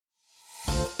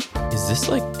this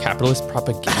like capitalist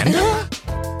propaganda?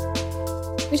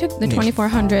 We took the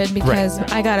 2400 because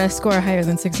I got a score higher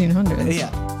than 1600. Yeah.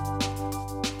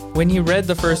 When he read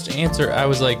the first answer, I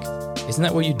was like, isn't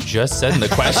that what you just said in the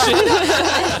question?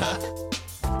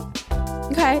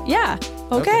 Okay, yeah.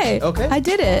 Okay. I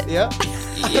did it. Yeah.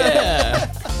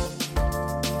 Yeah.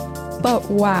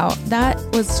 But wow, that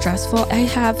was stressful. I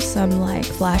have some like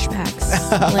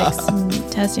flashbacks, like some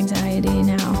test anxiety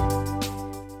now.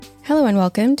 Hello and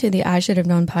welcome to the I Should Have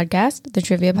Known podcast, the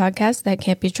trivia podcast that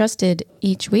can't be trusted.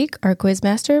 Each week, our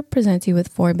quizmaster presents you with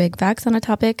 4 big facts on a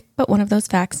topic, but one of those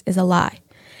facts is a lie.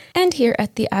 And here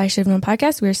at the I Should Have Known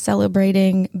podcast, we're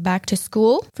celebrating back to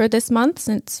school for this month,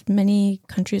 since many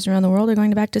countries around the world are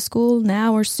going to back to school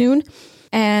now or soon.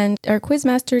 And our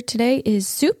quizmaster today is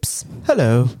Soups.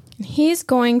 Hello. He's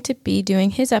going to be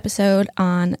doing his episode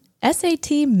on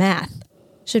SAT math.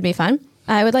 Should be fun.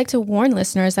 I would like to warn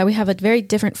listeners that we have a very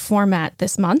different format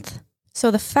this month. So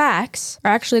the facts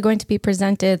are actually going to be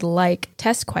presented like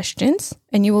test questions,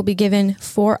 and you will be given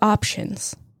 4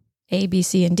 options, A, B,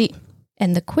 C, and D.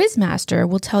 And the quizmaster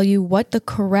will tell you what the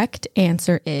correct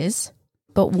answer is,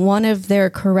 but one of their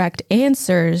correct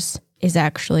answers is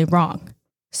actually wrong.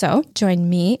 So join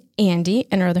me, Andy,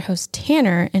 and our other host,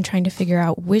 Tanner, in trying to figure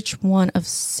out which one of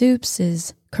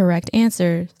Soups' correct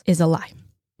answers is a lie.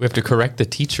 We have to correct the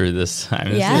teacher this time.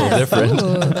 It's a little different.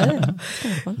 Ooh, that's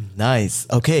kind of fun. Nice.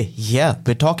 Okay. Yeah.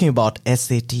 We're talking about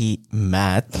SAT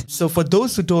math. So for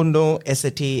those who don't know,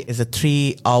 SAT is a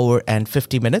 3-hour and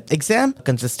 50-minute exam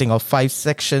consisting of 5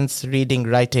 sections: reading,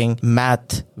 writing,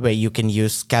 math, where you can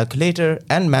use calculator,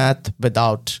 and math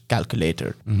without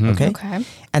calculator. Okay.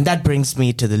 And that brings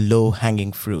me to the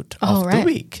low-hanging fruit of the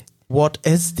week. What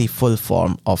is the full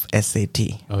form of SAT?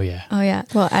 Oh, yeah. Oh, yeah.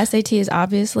 Well, SAT is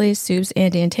obviously Soups,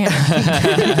 Andy, and Tanner.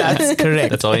 That's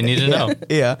correct. That's all you need to know.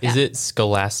 Yeah. Is it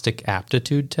Scholastic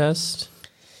Aptitude Test?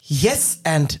 Yes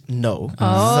and no.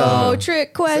 Oh,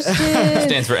 trick question.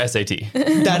 Stands for SAT.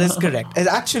 That is correct. And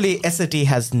actually, SAT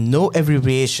has no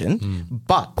abbreviation,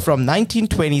 but from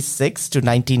 1926 to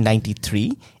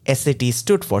 1993, SAT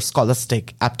stood for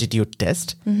Scholastic Aptitude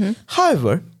Test.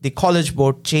 However, the College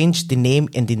Board changed the name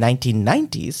in the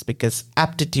 1990s because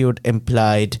aptitude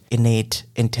implied innate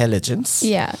intelligence.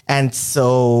 Yeah. And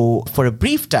so, for a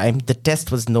brief time, the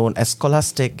test was known as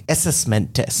Scholastic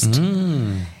Assessment Test.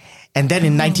 And then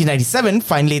in 1997,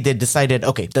 finally, they decided,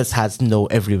 okay, this has no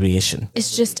abbreviation.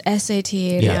 It's just SAT.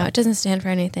 Yeah. It doesn't stand for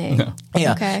anything. No.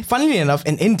 Yeah. Okay. Funnily enough,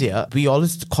 in India, we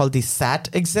always call the SAT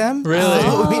exam. Really?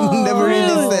 So we never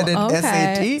really said it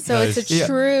SAT. So it's a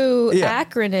true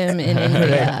acronym in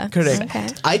India. Correct. Okay.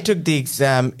 I took the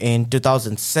exam in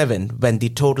 2007 when the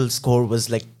total score was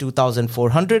like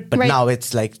 2,400, but now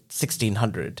it's like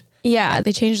 1,600. Yeah,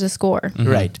 they changed the score.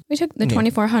 Right. We took the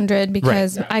 2400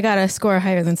 because I got a score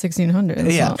higher than 1600.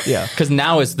 Yeah. So. Yeah. Because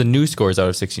now it's the new scores out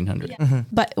of 1600.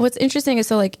 But what's interesting is,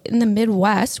 so like in the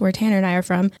Midwest, where Tanner and I are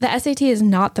from, the SAT is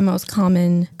not the most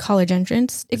common college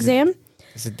entrance exam.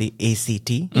 Is it the ACT?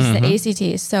 It's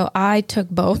the ACT. So I took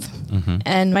both,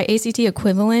 and my ACT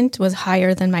equivalent was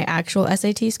higher than my actual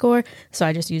SAT score. So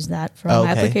I just used that for all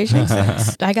my applications.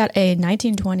 I got a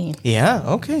 1920. Yeah.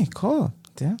 Okay. Cool.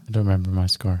 Yeah. I don't remember my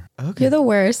score. Okay. You're the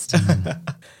worst.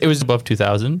 It was above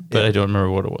 2000, but I don't remember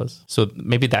what it was. So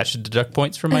maybe that should deduct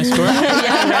points from my score.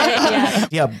 Yeah, right?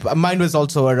 Yeah. Yeah, mine was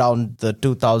also around the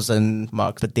 2000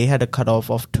 mark, but they had a cutoff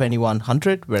of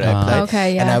 2100 where I applied.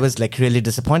 Okay, yeah. And I was like really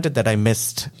disappointed that I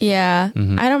missed. Yeah. I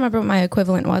don't remember what my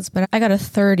equivalent was, but I got a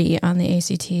 30 on the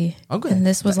ACT. Okay. And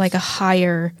this was like a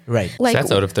higher. Right. Like, So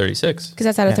that's out of 36. because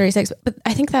that's out of 36. But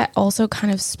I think that also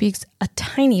kind of speaks a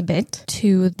tiny bit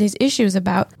to these issues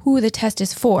about who the test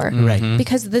is for. Right.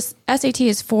 Because this SAT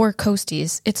is for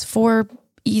coasties. It's for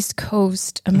East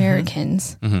Coast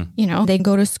Americans. You know, they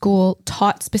go to school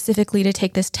taught specifically to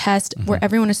take this test where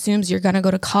everyone assumes you're going to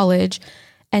go to college.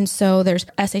 And so there's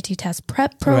SAT test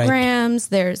prep programs.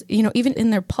 There's, you know, even in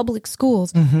their public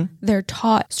schools, they're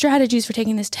taught strategies for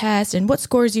taking this test and what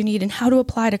scores you need and how to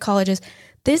apply to colleges.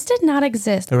 This did not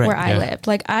exist where I lived.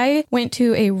 Like, I went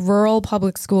to a rural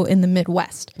public school in the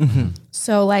Midwest.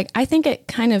 So, like, I think it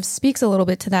kind of speaks a little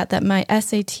bit to that my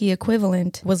SAT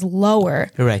equivalent was lower.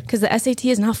 Right. Because the SAT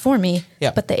is not for me,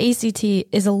 but the ACT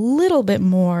is a little bit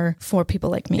more for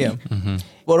people like me. Yeah.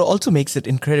 What also makes it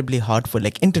incredibly hard for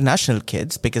like international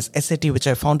kids, because SAT, which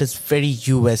I found is very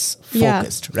US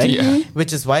focused, right? Yeah.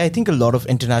 Which is why I think a lot of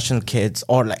international kids,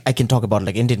 or like I can talk about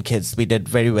like Indian kids, we did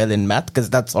very well in math because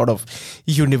that's sort of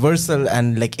universal,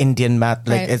 and like Indian math,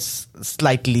 like it's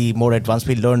slightly more advanced.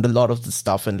 We learned a lot of the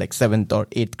stuff in like 7th or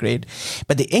 8th grade,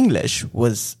 but the English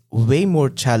was way more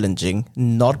challenging,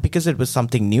 not because it was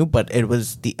something new, but it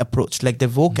was the approach, like the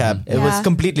vocab. It was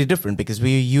completely different because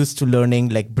we were used to learning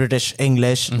like British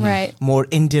English, Right. more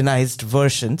Indianized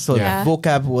version. So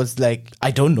vocab was like,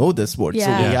 I don't know this word. So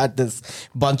we had this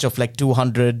bunch of like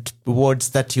 200 words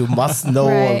that you must know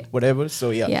or whatever.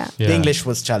 So the English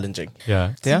was challenging.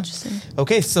 Yeah. Interesting.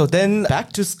 Okay, so then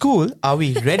back to school. Are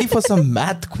we ready for some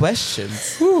math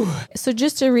questions? So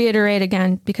just to reiterate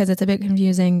again, because it's a bit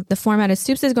confusing, the format is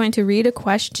Soups is going to read a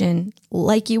question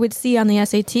like you would see on the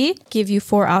SAT, give you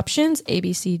 4 options, A,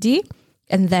 B, C, D,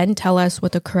 and then tell us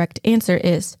what the correct answer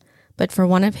is. But for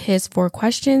one of his 4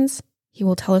 questions, he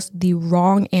will tell us the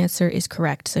wrong answer is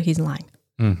correct. So he's lying.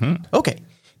 Okay,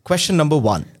 question number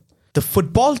 1. The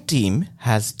football team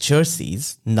has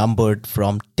jerseys numbered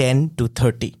from 10 to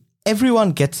 30.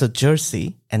 Everyone gets a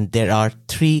jersey and there are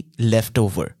 3 left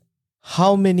over.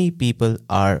 How many people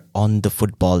are on the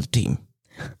football team?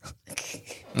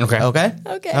 Okay.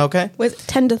 Okay. Was it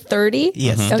 10 to 30?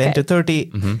 Yes, 10 to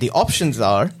 30. The options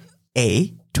are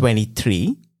A,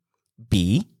 23,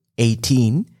 B,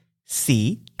 18,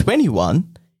 C,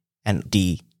 21, and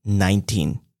D,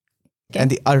 19. And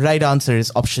the right answer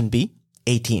is option B,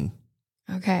 18.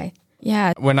 Okay.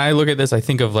 Yeah. When I look at this, I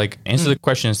think of like answer the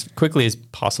question as quickly as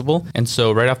possible. And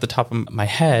so right off the top of my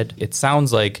head, it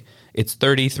sounds like it's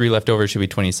 33 left over should be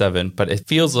 27, but it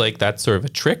feels like that's sort of a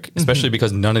trick, especially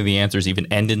because none of the answers even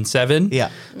end in 7. Yeah.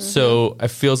 So it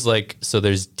feels like, so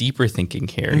there's deeper thinking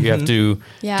here. You have to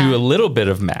do a little bit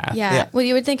of math. Yeah. Well,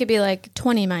 you would think it'd be like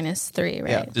 20 minus 3,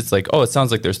 right? It's like, oh, it sounds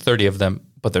like there's 30 of them,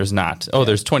 but there's not. Oh,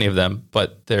 there's 20 of them,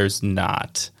 but there's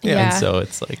not. Yeah. And so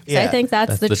it's like, So I think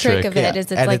that's the trick of it, Yeah.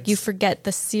 is it's And like you it's- forget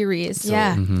the series.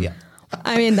 Yeah.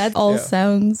 I mean, that all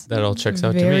sounds that all checks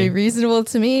out to very me. reasonable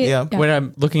to me. Yeah. When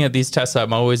I'm looking at these tests,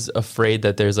 I'm always afraid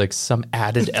that there's like some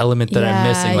added element that I'm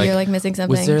missing. you're like missing something.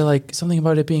 Was there like something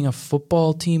about it being a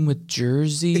football team with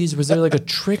jerseys? Was there like a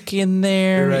trick in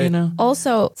there? Right. You know?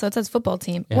 Also, so it says football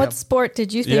team. What sport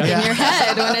did you think in your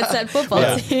head when it said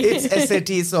football team? It's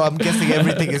SAT, so I'm guessing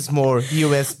everything is more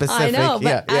US specific. I know,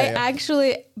 but I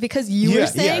actually, because you were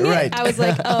saying it, I was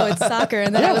like, oh, it's soccer.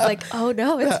 And then I was like, oh,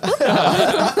 no, it's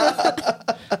football.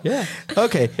 Yeah.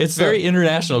 Okay. It's very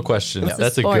international questions.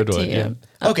 That's a sport good one. team.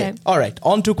 Yeah. Okay. All right.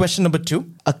 On to question number 2.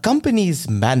 A company's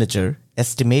manager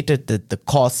estimated that the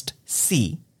cost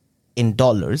C in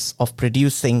dollars of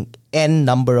producing N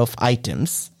number of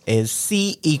items is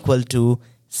C equal to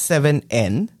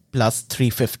 7N plus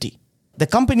 350. The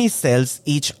company sells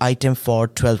each item for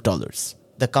 $12.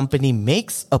 The company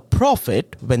makes a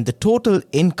profit when the total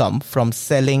income from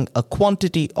selling a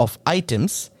quantity of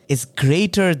items is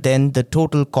greater than the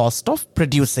total cost of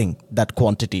producing that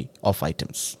quantity of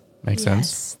items. Makes sense.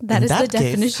 Yes, that In is the that case-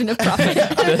 definition of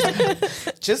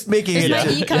profit. Just making Is it my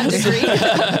econ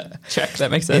degree. Check.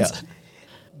 That makes sense. Yeah.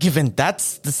 Given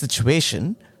that's the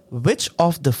situation, which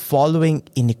of the following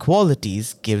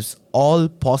inequalities gives all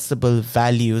possible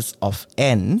values of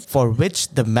N for which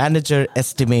the manager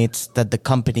estimates that the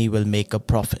company will make a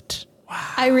profit?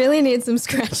 I really need some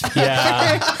scratch paper.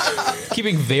 Yeah.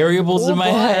 Keeping variables in my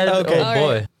head. Okay. Oh,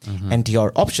 boy. And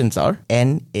your options are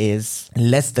N is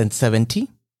less than 70,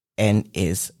 N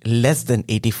is less than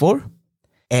 84,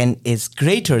 N is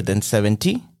greater than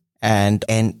 70, and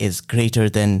N is greater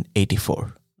than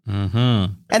 84.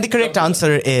 And the correct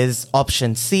answer is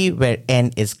option C, where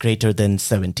N is greater than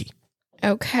 70.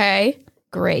 Okay,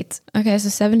 great. Okay, so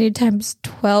 70 times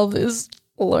 12 is,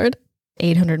 Lord,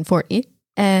 840.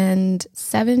 And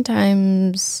 7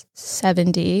 times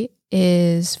 70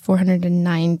 is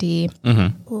 490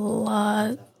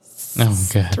 plus Oh,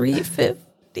 God.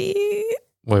 350.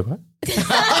 Wait, what?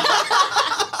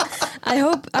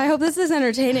 I hope this is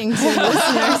entertaining to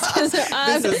listeners. 'Cause,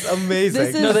 This is amazing.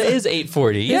 this is- No, that is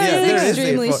 840. This Yeah, is there is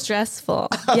extremely 840. stressful.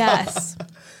 Yes.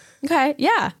 Okay.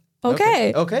 Yeah.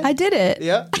 Okay. Okay. I did it.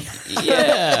 Yeah.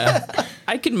 Yeah.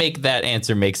 I could make that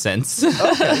answer make sense.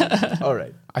 All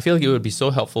right. I feel like it would be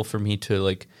so helpful for me to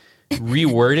like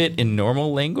reword it in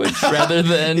normal language rather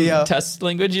than Yeah. test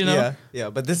language, you know? Yeah. Yeah.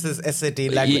 But this is SAT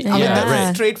language. Yeah, I mean, that's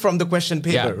right. straight from the question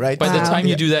paper, right? By the Wow. time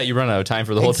you do that, you run out of time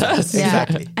for the whole test. Yeah.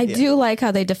 Exactly. I do like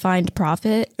how they defined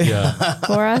profit Yeah.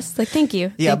 for us. Like, thank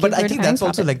you. Yeah, Thank but you I for think defining that's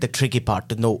also profit. like the tricky part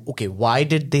to know, okay, why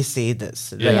did they say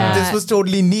this? Like, Yeah. this was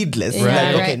totally needless. Yeah,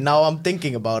 Like, okay, right. now I'm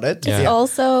thinking about it. Yeah. It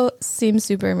also seems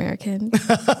super American.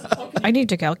 I need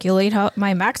to calculate how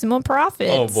my maximum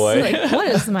profits. Oh, boy. Like, what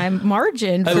is my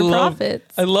margin for profits?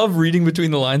 I love reading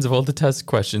between the lines of all the test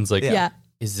questions. Like, Yeah.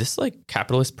 is this like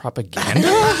capitalist propaganda?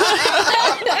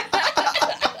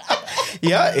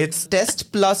 Yeah, it's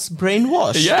test plus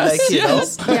brainwash. Yes, Like, you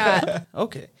yes. know. Yeah.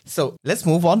 Okay. So let's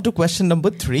move on to question number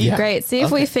 3. Great. See if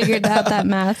we figured out that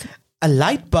math. A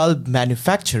light bulb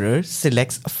manufacturer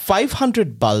selects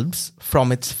 500 bulbs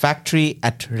from its factory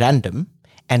at random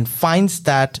and finds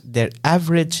that their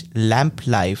average lamp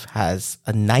life has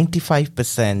a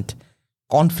 95%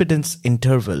 confidence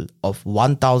interval of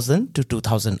 1,000 to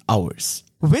 2,000 hours.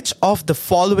 Which of the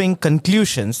following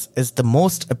conclusions is the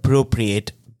most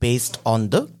appropriate based on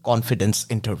the confidence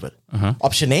interval?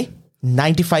 Option A,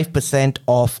 95%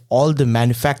 of all the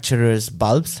manufacturer's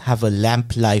bulbs have a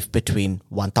lamp life between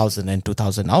 1,000 and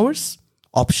 2,000 hours.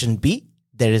 Option B,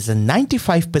 there is a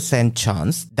 95%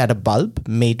 chance that a bulb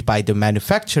made by the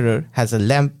manufacturer has a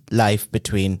lamp life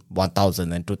between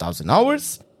 1,000 and 2,000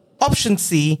 hours. Option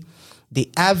C, the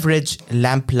average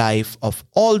lamp life of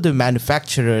all the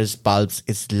manufacturer's bulbs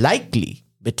is likely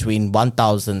between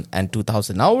 1,000 and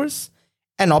 2,000 hours.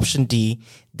 And option D,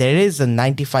 there is a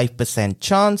 95%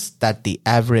 chance that the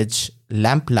average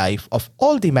lamp life of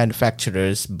all the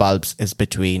manufacturer's bulbs is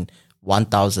between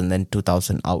 1,000 and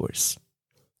 2,000 hours.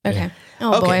 Okay.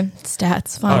 Oh Okay. boy.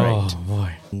 Stats. Fine. Oh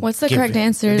boy. What's the correct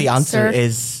answer? The answer sir?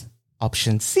 is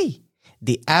option C.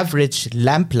 The average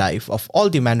lamp life of all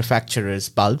the manufacturer's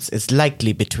bulbs is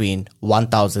likely between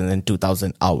 1,000 and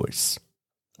 2,000 hours.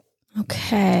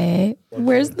 Okay.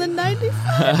 Where's the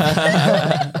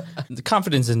 95? The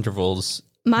confidence intervals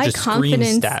My just scream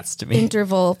confidence stats to me.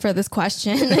 interval for this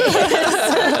question is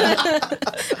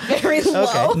very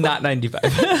low. Not 95.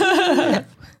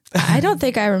 I don't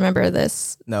think I remember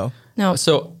this. No. No.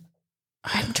 So,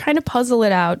 I'm trying to puzzle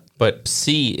it out. but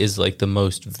C is like the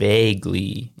most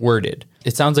vaguely worded.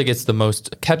 It sounds like it's the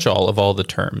most catch-all of all the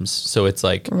terms. So it's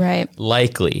like Right.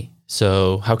 likely.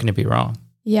 So how can it be wrong?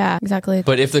 Yeah, exactly.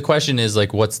 But if the question is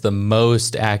like, what's the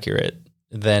most accurate,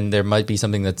 then there might be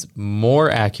something that's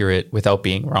more accurate without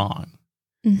being wrong.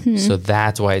 So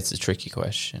that's why it's a tricky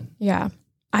question. Yeah.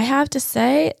 I have to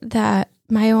say that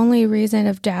my only reason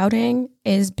of doubting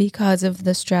is because of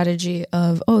the strategy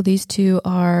of, oh, these two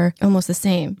are almost the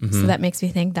same. So that makes me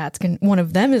think one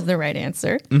of them is the right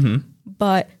answer.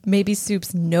 But maybe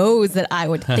Soups knows that I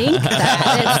would think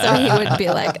that. And so he would be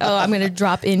like, oh, I'm going to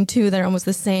drop in two that are almost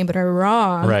the same but are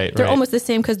wrong. Right, They're right. almost the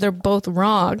same because they're both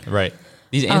wrong. Right.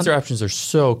 These answer options are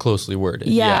so closely worded.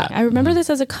 Yeah. I remember this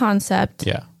as a concept.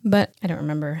 Yeah. But I don't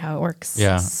remember how it works.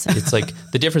 Yeah. So- It's like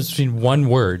the difference between one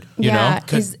word, you yeah.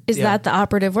 know? Is that the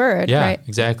operative word? Yeah, Right.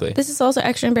 exactly. This is also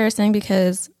extra embarrassing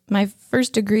because my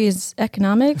first degree is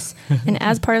economics, and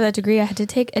as part of that degree, I had to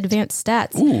take advanced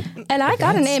stats, and I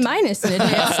got an A- in advanced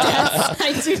stats.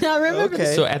 I do not remember.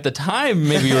 Okay. So at the time,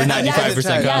 maybe you were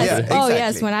 95% Yes. confident. Yeah. Oh exactly.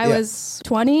 yes, when I Yeah. was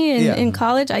 20 in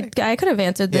college, I could have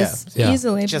answered this Yeah.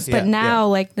 easily. Just- but yeah, now,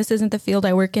 like, this isn't the field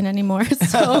I work in anymore,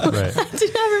 so Right. I do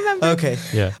not remember. Okay.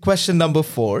 Yeah. Question number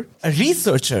 4. A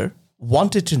researcher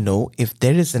wanted to know if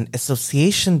there is an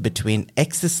association between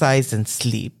exercise and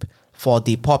sleep for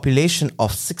the population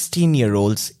of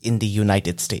 16-year-olds in the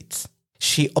United States.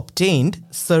 She obtained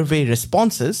survey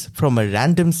responses from a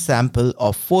random sample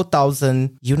of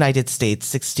 4,000 United States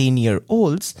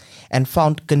 16-year-olds and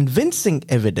found convincing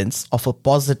evidence of a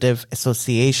positive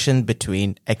association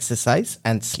between exercise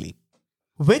and sleep.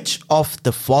 Which of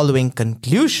the following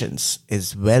conclusions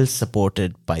is well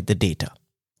supported by the data?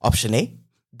 Option A,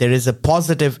 there is a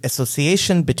positive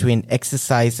association between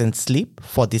exercise and sleep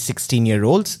for the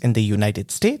 16-year-olds in the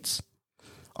United States.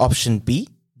 Option B,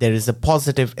 there is a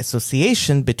positive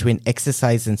association between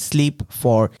exercise and sleep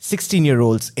for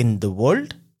 16-year-olds in the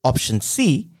world. Option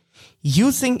C,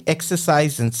 using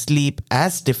exercise and sleep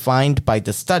as defined by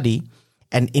the study,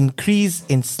 an increase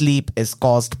in sleep is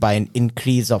caused by an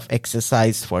increase of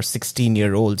exercise for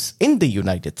 16-year-olds in the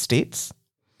United States.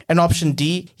 And option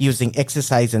D, using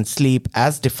exercise and sleep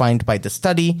as defined by the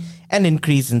study, an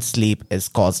increase in sleep is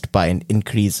caused by an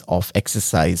increase of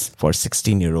exercise for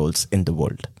 16-year-olds in the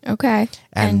world. Okay.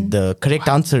 And the correct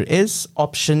answer is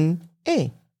option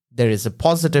A. There is a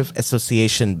positive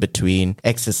association between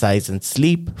exercise and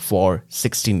sleep for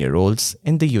 16-year-olds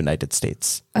in the United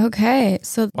States. Okay,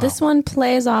 so this one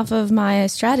plays off of my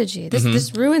strategy.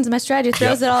 This ruins my strategy,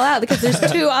 throws it all out because there's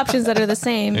two options that are the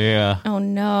same. Yeah. Oh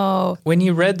no. When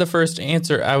you read the first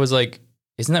answer, I was like,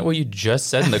 isn't that what you just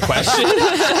said in the question?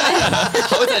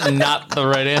 How is that not the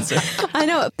right answer? I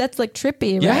know, that's like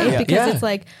trippy, Yeah, right? yeah, Because yeah. it's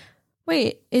like,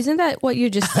 wait, isn't that what you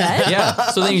just said? Yeah.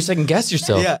 So then you second guess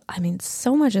yourself. Yeah. I mean,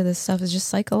 so much of this stuff is just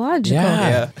psychological.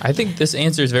 Yeah. I think this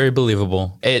answer is very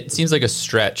believable. It seems like a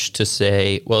stretch to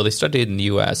say, well, they studied in the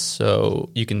US, so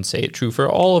you can say it true for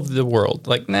all of the world.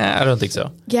 Like, nah, I don't think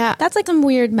so. Yeah, that's like some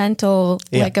weird mental,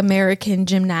 Yeah. like American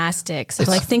gymnastics of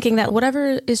like thinking that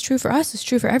whatever is true for us is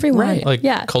true for everyone. Like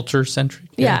yeah. culture centric.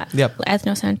 Yeah. Yep.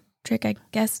 Ethnocentrism. trick, I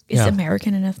guess, is Yeah.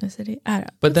 American in ethnicity. I don't know.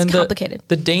 But then it's complicated.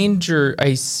 the danger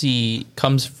I see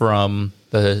comes from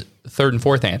the third and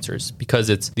fourth answers because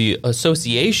it's the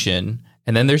association,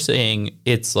 and then they're saying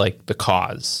it's like the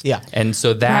cause. Yeah. And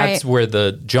so that's Right. where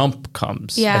the jump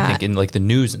comes, I Yeah. think, in like the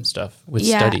news and stuff with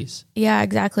studies. Yeah,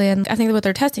 exactly. And I think what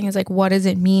they're testing is like, what does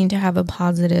it mean to have a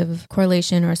positive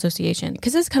correlation or association?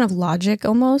 Because it's kind of logic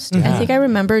almost. I think I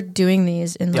remember doing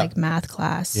these in like math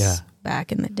class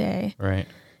back in the day. Right.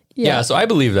 Yeah. So I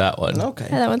believe that one. Okay.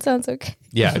 Yeah, that one sounds okay.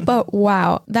 Yeah. But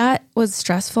wow, that was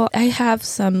stressful. I have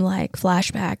some like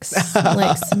flashbacks,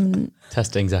 like some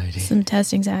Test anxiety.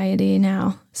 test anxiety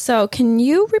now. So can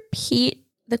you repeat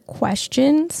the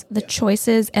questions, the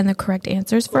choices, and the correct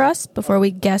answers for us before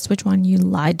we guess which one you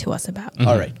lied to us about?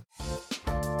 All right.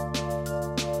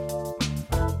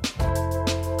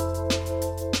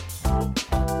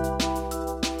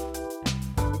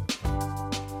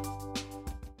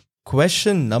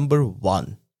 Question number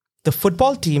 1. The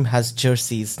football team has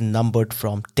jerseys numbered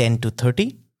from 10 to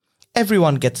 30.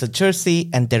 Everyone gets a jersey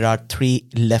and there are 3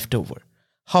 left over.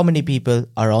 How many people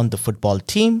are on the football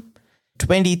team?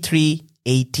 23,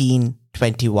 18,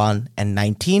 21, and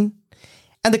 19.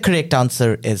 And the correct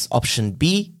answer is option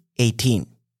B, 18.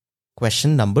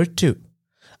 Question number 2.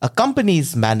 A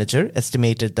company's manager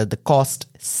estimated that the cost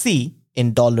C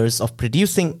in dollars of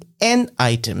producing N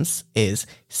items is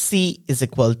C is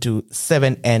equal to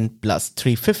 7N plus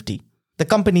 350. The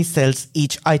company sells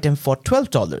each item for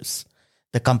 $12.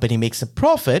 The company makes a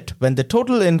profit when the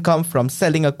total income from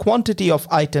selling a quantity of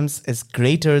items is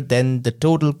greater than the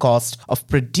total cost of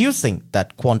producing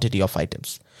that quantity of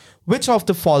items. Which of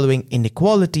the following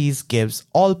inequalities gives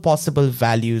all possible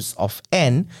values of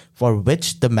N for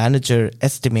which the manager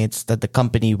estimates that the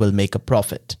company will make a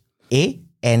profit? A.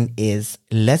 N is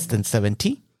less than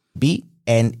 70. B.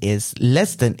 N is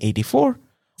less than 84.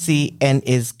 C. N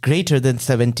is greater than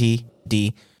 70.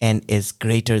 D. N is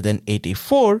greater than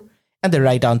 84. And the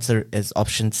right answer is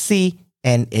option C.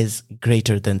 N is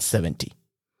greater than 70.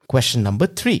 Question number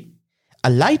 3. A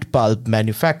light bulb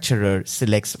manufacturer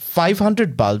selects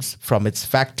 500 bulbs from its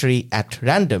factory at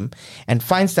random and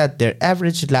finds that their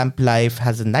average lamp life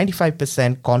has a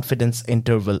 95% confidence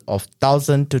interval of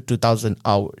 1,000 to 2,000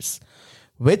 hours.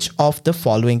 Which of the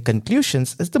following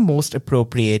conclusions is the most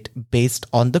appropriate based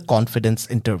on the confidence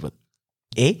interval?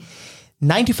 A.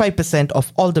 95%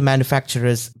 of all the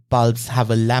manufacturer's bulbs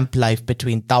have a lamp life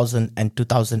between 1,000 and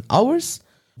 2,000 hours.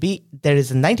 B. There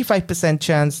is a 95%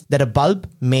 chance that a bulb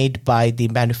made by the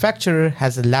manufacturer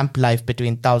has a lamp life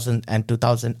between 1,000 and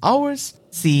 2,000 hours.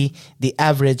 C. The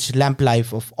average lamp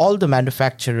life of all the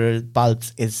manufacturer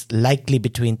bulbs is likely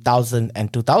between 1,000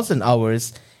 and 2,000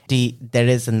 hours. D. There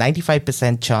is a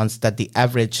 95% chance that the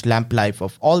average lamp life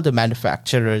of all the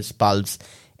manufacturer's bulbs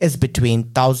is between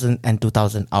 1,000 and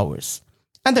 2,000 hours.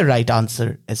 And the right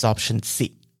answer is option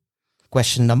C.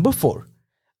 Question number 4.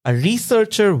 A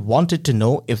researcher wanted to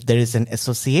know if there is an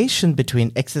association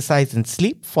between exercise and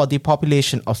sleep for the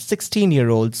population of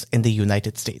 16-year-olds in the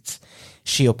United States.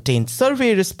 She obtained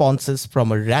survey responses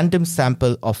from a random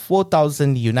sample of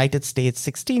 4,000 United States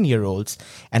 16-year-olds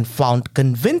and found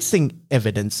convincing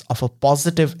evidence of a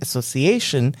positive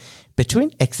association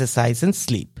between exercise and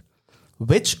sleep.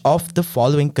 Which of the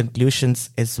following conclusions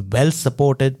is well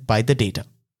supported by the data?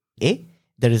 A.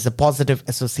 There is a positive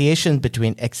association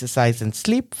between exercise and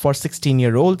sleep for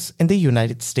 16-year-olds in the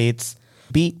United States.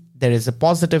 B. There is a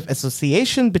positive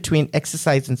association between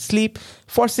exercise and sleep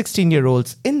for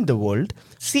 16-year-olds in the world.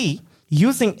 C.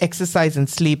 Using exercise and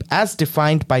sleep as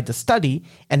defined by the study,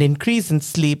 an increase in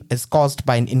sleep is caused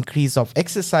by an increase of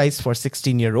exercise for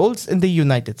 16-year-olds in the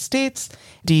United States.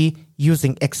 D.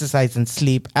 Using exercise and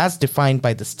sleep as defined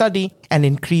by the study, an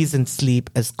increase in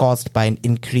sleep is caused by an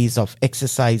increase of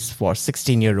exercise for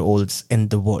 16-year-olds in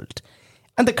the world.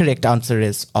 And the correct answer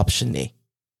is option A.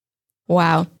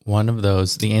 Wow. One of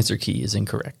those, the answer key is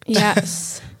incorrect.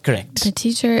 Yes. Correct. The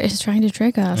teacher is trying to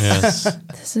trick us. Yes.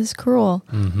 This is cruel.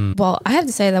 Well, I have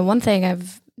to say that one thing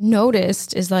I've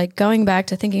noticed is like going back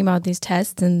to thinking about these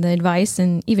tests and the advice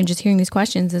and even just hearing these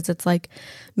questions is it's like,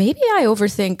 maybe I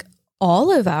overthink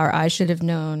all of our I should have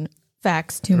known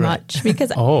facts too much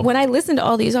because when I listened to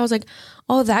all these, I was like,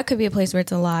 oh, that could be a place where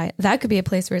it's a lie. That could be a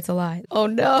place where it's a lie. Oh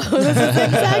no, this is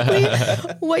exactly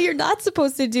what you're not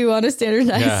supposed to do on a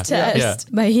standardized test.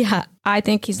 Yeah. But yeah, I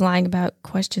think he's lying about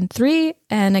question 3.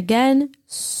 And again,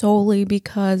 solely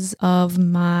because of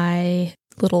my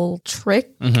little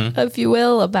trick, if you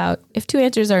will, about if 2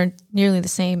 answers are nearly the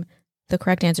same, the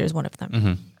correct answer is one of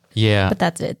them. Yeah. But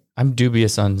that's it. I'm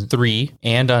dubious on 3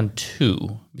 and on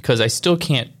 2 because I still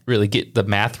can't really get the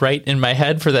math right in my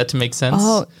head for that to make sense.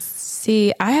 Oh,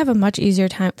 See, I have a much easier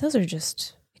time. Those are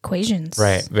just equations.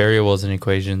 Right. Variables and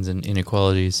equations and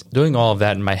inequalities. Doing all of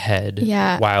that in my head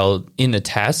while in a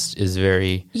test is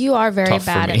very You are very tough for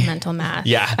bad at me. mental math.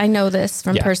 Yeah. I know this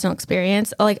from personal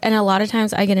experience. Like, and a lot of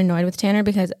times I get annoyed with Tanner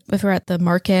because if we're at the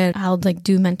market, I'll like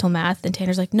do mental math and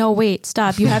Tanner's like, no, wait,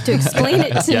 stop. You have to explain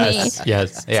it to Yes. me.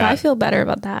 Yes. So I feel better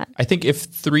about that. I think if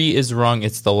 3 is wrong,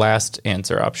 it's the last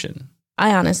answer option.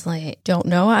 I honestly don't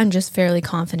know. I'm just fairly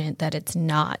confident that it's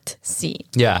not C.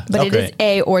 Yeah. But it is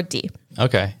A or D.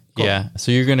 Okay. Cool. Yeah.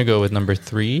 So you're going to go with number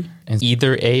 3 and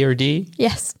either A or D?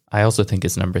 Yes. I also think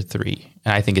it's number 3.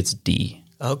 And I think it's D.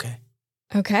 Okay.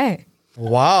 Okay.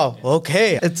 Wow.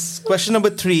 Okay. It's question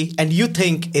number 3, and you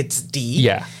think it's D.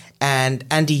 Yeah. And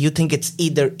Andy, you think it's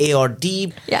either A or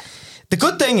D. Yeah. The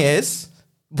good thing is,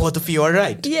 both of you are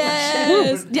right.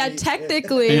 Yes. Yeah,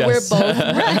 technically Yes. we're both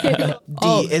right.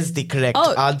 D is the correct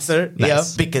answer. Nice. Yeah.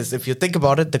 Because if you think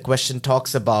about it, the question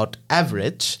talks about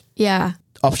average. Yeah.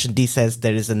 Option D says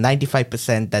there is a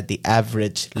 95% that the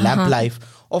average lamp life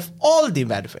of all the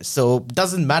manifests. So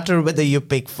doesn't matter whether you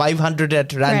pick 500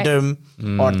 at random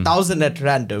or 1,000 at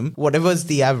random, whatever is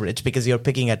the average, because you're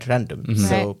picking at random.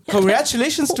 So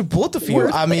congratulations to both of you.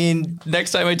 I mean,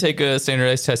 Next time I take a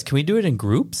standardized test, can we do it in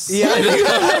groups? yeah.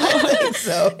 I think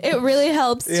so. It really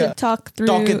helps to talk through.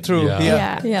 Talk it through.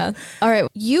 Yeah. Yeah. All right.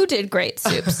 You did great,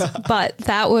 Soups, but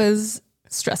that was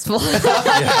stressful.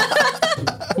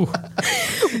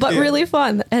 But really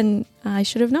fun. And I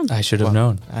should have known. I should have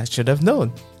known. I should have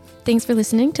known. Thanks for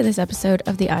listening to this episode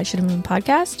of the I Should Have Known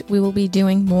podcast. We will be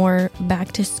doing more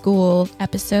back to school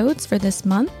episodes for this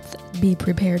month. Be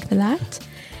prepared for that.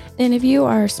 And if you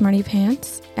are smarty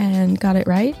pants and got it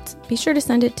right, be sure to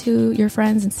send it to your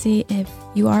friends and see if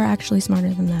you are actually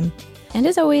smarter than them. And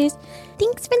as always,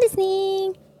 thanks for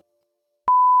listening.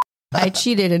 I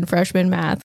cheated in freshman math.